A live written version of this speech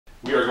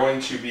we are going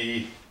to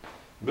be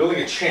building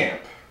a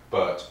champ,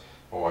 but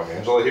my wife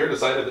Angela here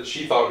decided that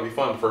she thought it would be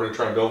fun for her to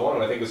try and build one,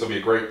 and I think this will be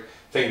a great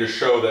thing to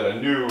show that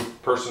a new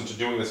person to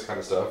doing this kind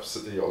of stuff,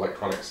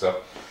 electronic stuff,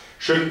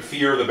 shouldn't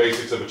fear the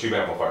basics of a tube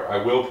amplifier.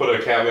 I will put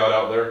a caveat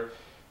out there.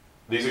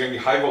 These are going to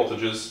be high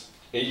voltages,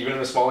 even in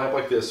a small amp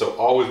like this, so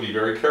always be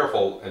very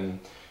careful and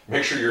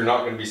make sure you're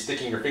not going to be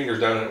sticking your fingers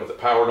down in it with it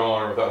powered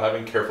on or without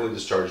having carefully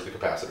discharged the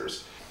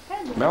capacitors.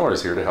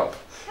 Mallory's here to help.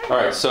 All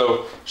right,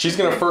 so she's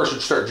going to first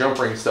start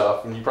jumpering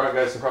stuff, and you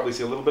guys can probably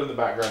see a little bit in the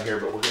background here,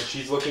 but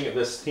she's looking at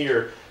this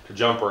here to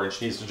jumper, and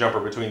she needs to jumper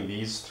between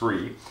these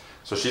three.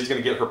 So she's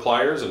going to get her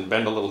pliers and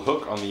bend a little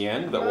hook on the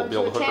end that will be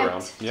able to hook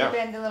around. Yeah.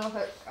 Bend a little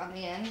hook on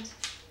the end.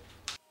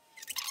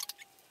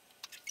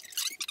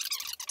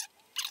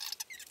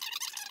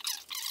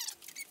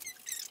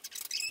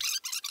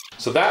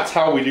 So that's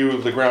how we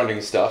do the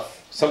grounding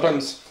stuff.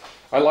 Sometimes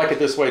I like it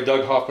this way.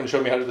 Doug Hoffman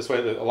showed me how to do it this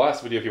way. The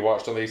last video, if you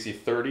watched on the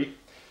AC30,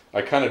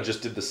 I kind of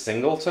just did the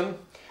singleton,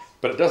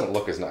 but it doesn't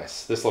look as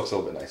nice. This looks a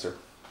little bit nicer.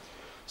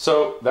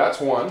 So that's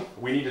one.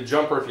 We need a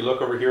jumper, if you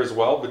look over here as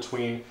well,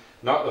 between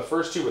not the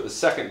first two, but the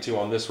second two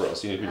on this row.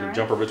 So you need to do a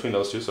jumper between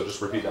those two, so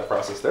just repeat that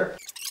process there.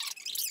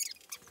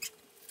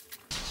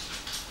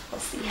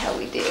 We'll see how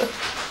we do.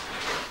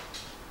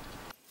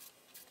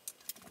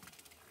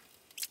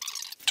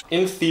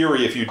 In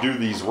theory, if you do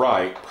these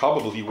right,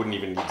 probably you wouldn't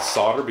even need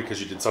solder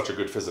because you did such a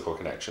good physical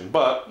connection.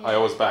 But yeah. I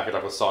always back it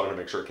up with solder to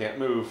make sure it can't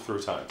move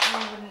through time.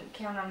 I wouldn't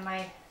count on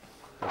my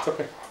That's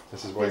okay.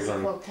 This is what you learn.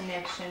 physical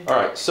connection. All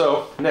right,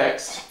 so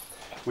next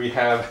we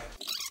have,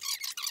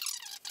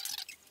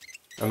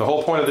 and the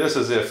whole point of this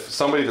is if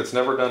somebody that's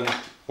never done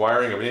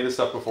wiring of any of this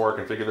stuff before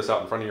can figure this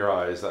out in front of your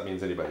eyes, that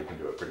means anybody can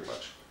do it pretty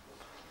much.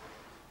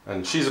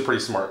 And she's a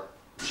pretty smart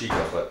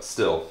chica, but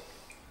still.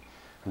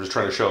 I'm just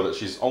trying to show that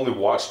she's only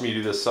watched me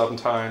do this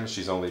sometimes.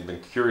 She's only been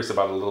curious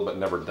about it a little bit,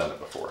 never done it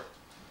before.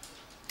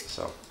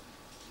 So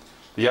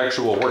the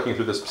actual working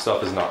through this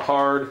stuff is not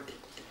hard.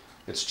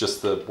 It's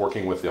just the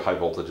working with the high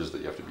voltages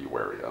that you have to be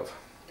wary of.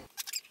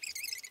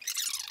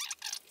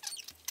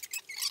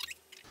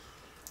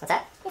 What's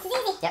that? This is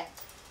easy. Yep.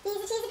 Easy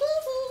cheesy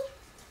peasy.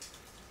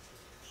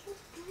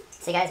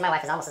 See guys, my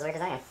wife is almost as weird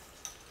as I am.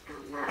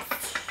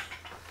 Almost.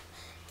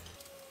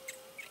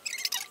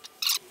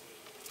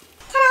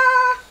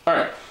 All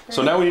right,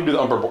 so now we need to do the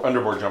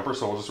underboard jumper,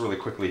 so we'll just really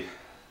quickly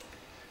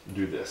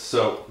do this.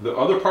 So the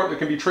other part that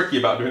can be tricky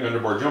about doing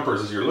underboard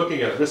jumpers is you're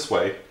looking at it this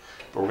way,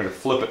 but we're going to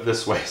flip it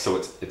this way, so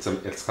it's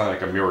kind of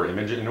like a mirror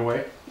image in a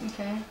way.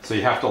 Okay. So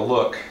you have to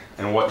look,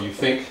 and what you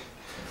think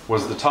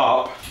was the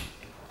top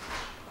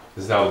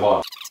is now the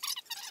bottom.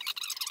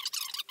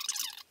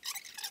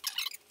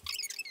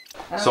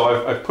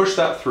 So I've pushed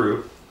that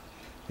through,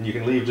 and you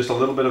can leave just a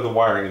little bit of the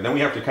wiring, and then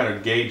we have to kind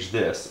of gauge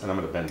this, and I'm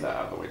going to bend that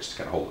out of the way just to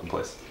kind of hold it in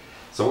place.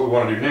 So what we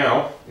want to do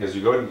now is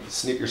you go ahead and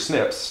snip your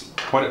snips,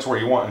 point it to where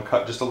you want, and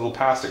cut just a little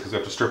past it because we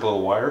have to strip a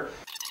little wire.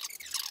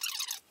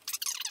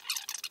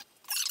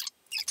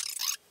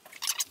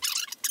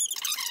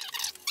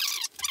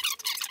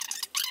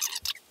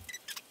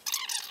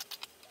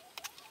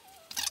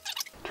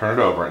 Turn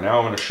it over. And now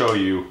I'm going to show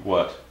you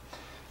what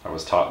I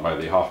was taught by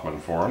the Hoffman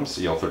forums,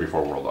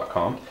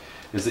 el34world.com,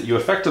 is that you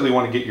effectively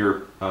want to get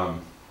your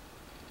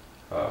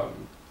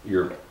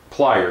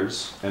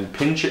pliers and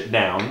pinch it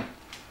down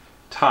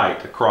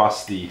tight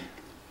across the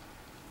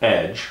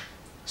edge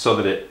so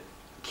that it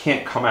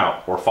can't come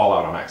out or fall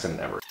out on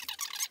accident ever.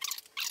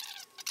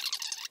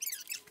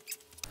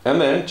 And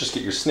then just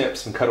get your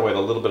snips and cut away the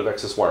little bit of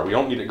excess wire. We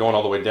don't need it going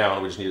all the way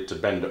down, we just need it to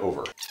bend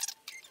over.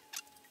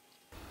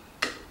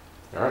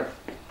 All right,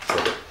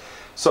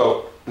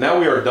 so now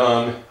we are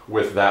done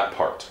with that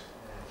part.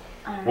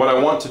 What I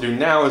want to do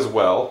now as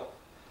well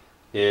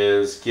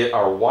is get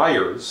our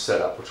wires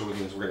set up, which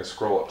means we're going to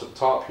scroll up to the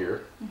top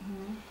here.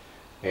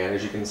 And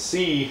as you can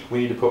see, we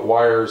need to put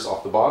wires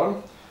off the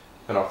bottom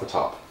and off the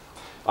top.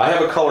 I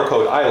have a color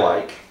code I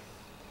like.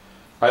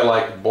 I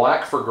like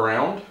black for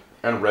ground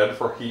and red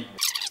for heat.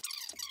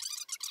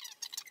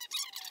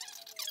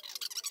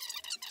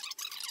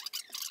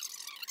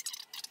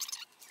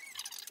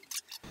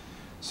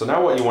 So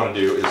now what you want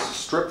to do is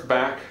strip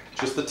back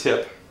just the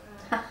tip,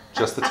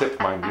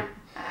 mind you,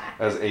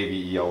 as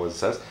AVE always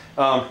says.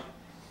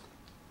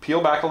 Peel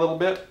back a little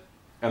bit,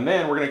 and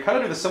then we're going to kind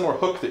of do the similar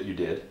hook that you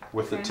did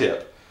with the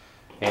tip.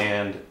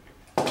 And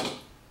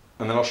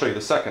then I'll show you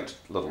the second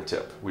little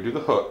tip. We do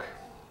the hook.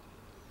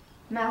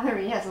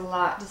 Mallory has a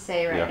lot to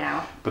say right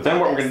now. But then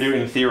what we're going to do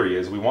in theory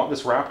is we want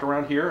this wrapped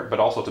around here, but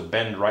also to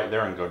bend right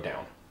there and go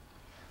down.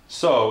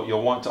 So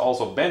you'll want to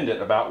also bend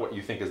it about what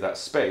you think is that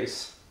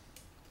space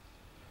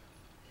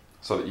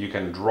so that you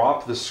can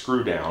drop the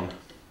screw down,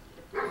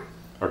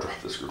 or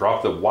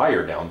drop the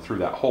wire down through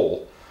that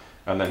hole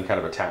and then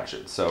kind of attach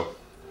it. So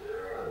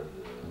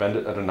bend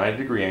it at a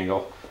 90-degree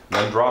angle,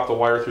 then drop the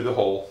wire through the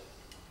hole.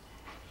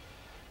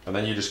 And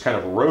then you just kind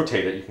of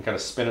rotate it. You can kind of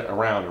spin it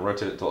around and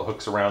rotate it until it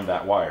hooks around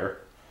that wire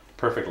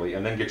perfectly.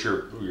 And then get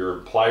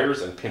your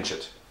pliers and pinch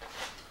it.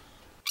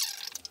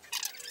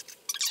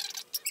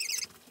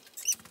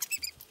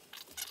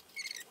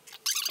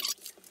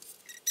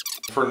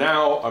 For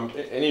now,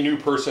 any new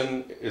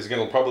person is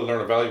going to probably learn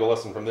a valuable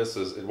lesson from this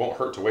is it won't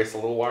hurt to waste a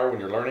little wire when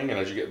you're learning, and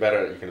as you get better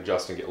at it, you can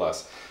adjust and get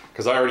less.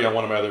 Because I already on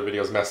one of my other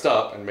videos messed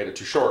up and made it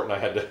too short, and I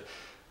had to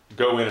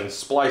go in and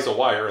splice a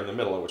wire in the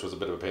middle, which was a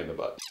bit of a pain in the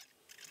butt.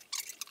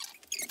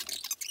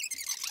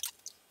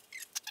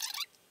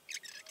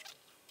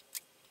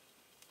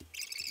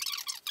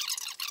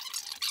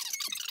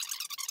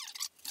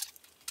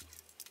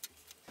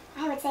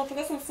 I would say for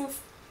this instance,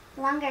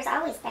 longer is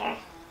always better.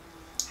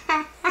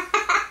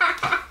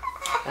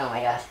 Oh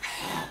my gosh.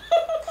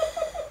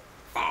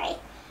 Sorry.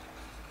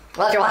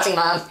 Well, if you're watching,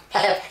 Mom,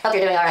 I hope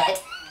you're doing all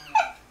right.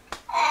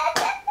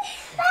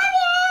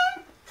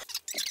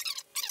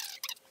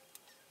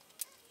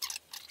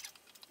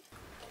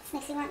 This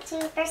makes me want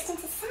to burst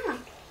into song.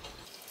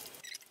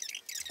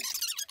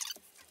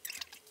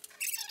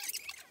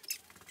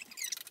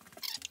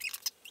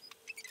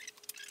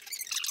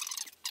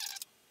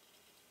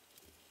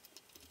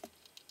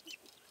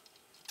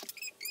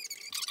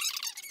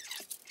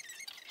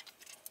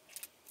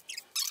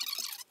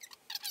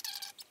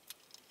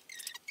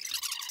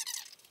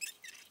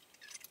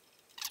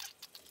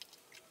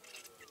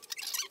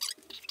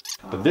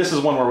 But this is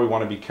one where we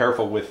want to be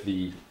careful with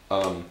the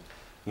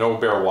no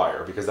bare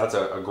wire, because that's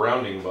a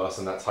grounding bus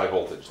and that's high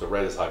voltage. The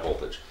red is high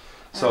voltage.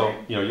 So,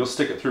 Alright. you know, you'll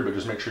stick it through, but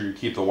just make sure you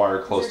keep the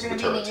wire close Is to there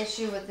the going to be turret. any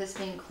issue with this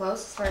being close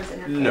as far as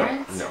No,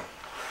 interference? no.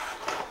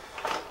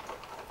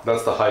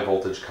 That's the high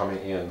voltage coming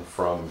in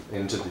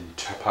into the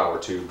power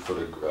tube for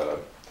the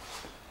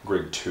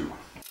grid 2. And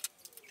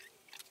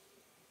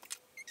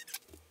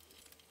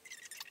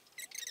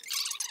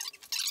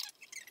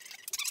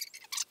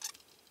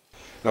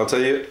I'll tell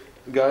you,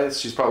 guys,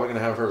 she's probably going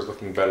to have hers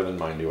looking better than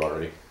mine do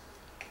already.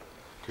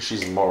 Because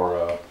she's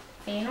more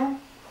Anal?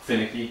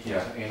 finicky,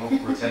 anal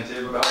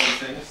retentive about these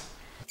things.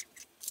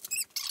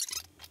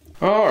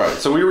 Alright,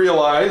 so we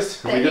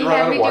realized we That didn't he run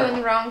had out me of wire. doing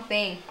the wrong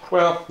thing.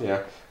 Well,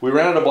 yeah. We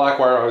ran out of black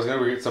wire. I was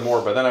going to get some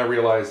more, but then I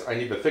realized I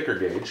need the thicker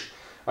gauge.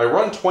 I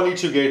run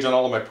 22 gauge on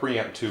all of my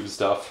preamp tube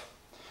stuff,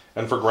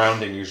 and for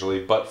grounding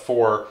usually, but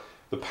for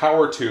the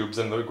power tubes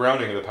and the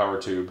grounding of the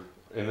power tube,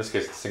 in this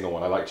case the single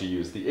one, I like to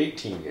use the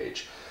 18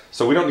 gauge.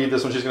 So we don't need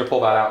this one. She's going to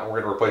pull that out, and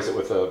we're going to replace it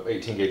with a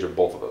 18 gauge of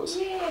both of those.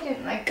 Yeah, I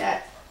didn't like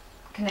that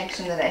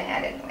connection that I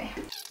had anyway.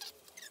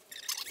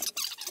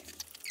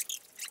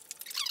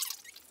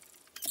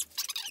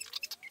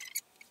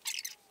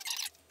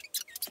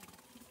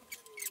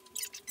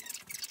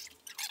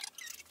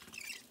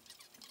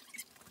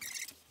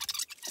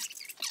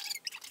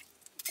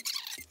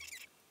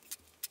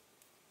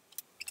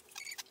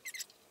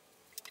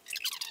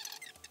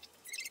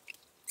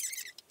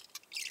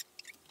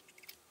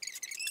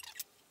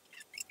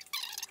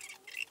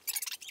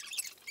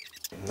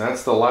 And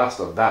that's the last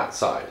of that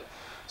side.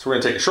 So we're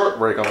going to take a short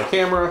break on the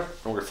camera, and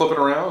we're going to flip it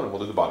around, and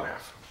we'll do the bottom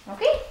half.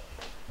 Okay.